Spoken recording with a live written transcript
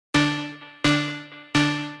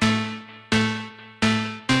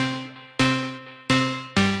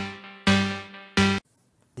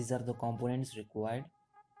these are the components required.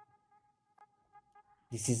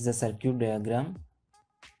 This is the circuit diagram.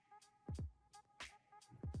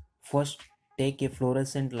 First, take a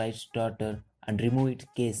fluorescent light starter and remove its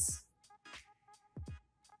case.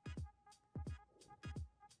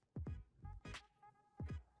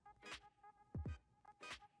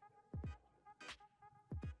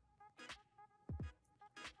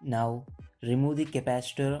 Now, remove the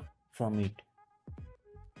capacitor from it.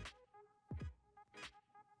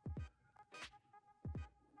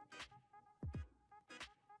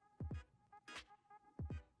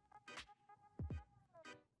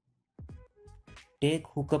 Take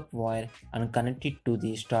hookup wire and connect it to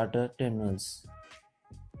the starter terminals.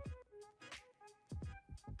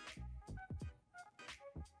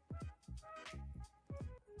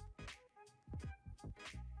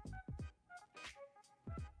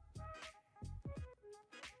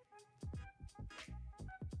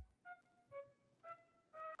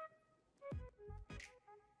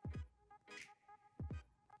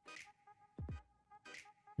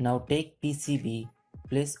 Now take PCB,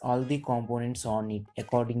 place all the components on it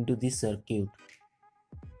according to the circuit.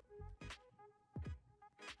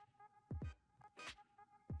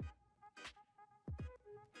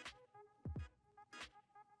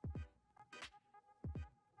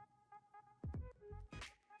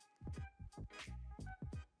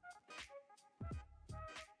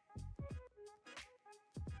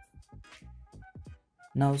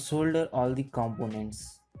 Now solder all the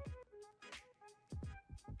components.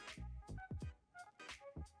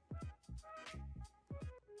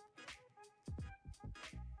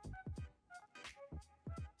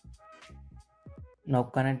 Now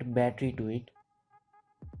connect battery to it.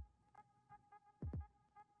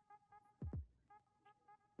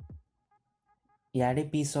 Add a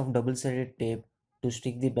piece of double-sided tape to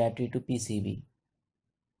stick the battery to PCB.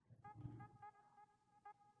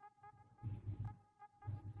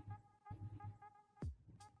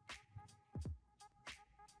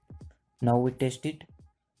 Now we test it.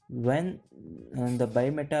 When the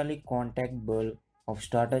bimetallic contact bulb of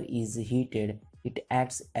starter is heated, it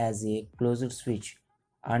acts as a closed switch,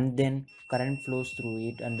 and then current flows through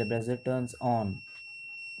it and the buzzer turns on.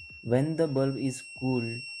 When the bulb is cool,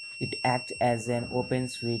 it acts as an open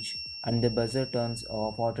switch and the buzzer turns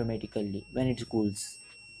off automatically when it cools.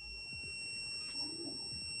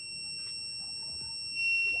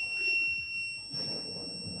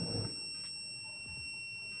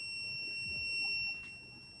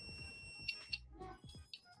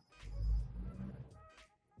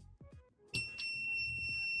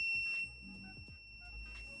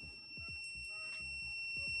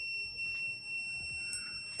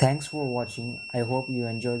 Thanks for watching. I hope you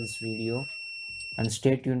enjoy this video and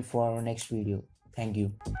stay tuned for our next video. Thank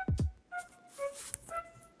you.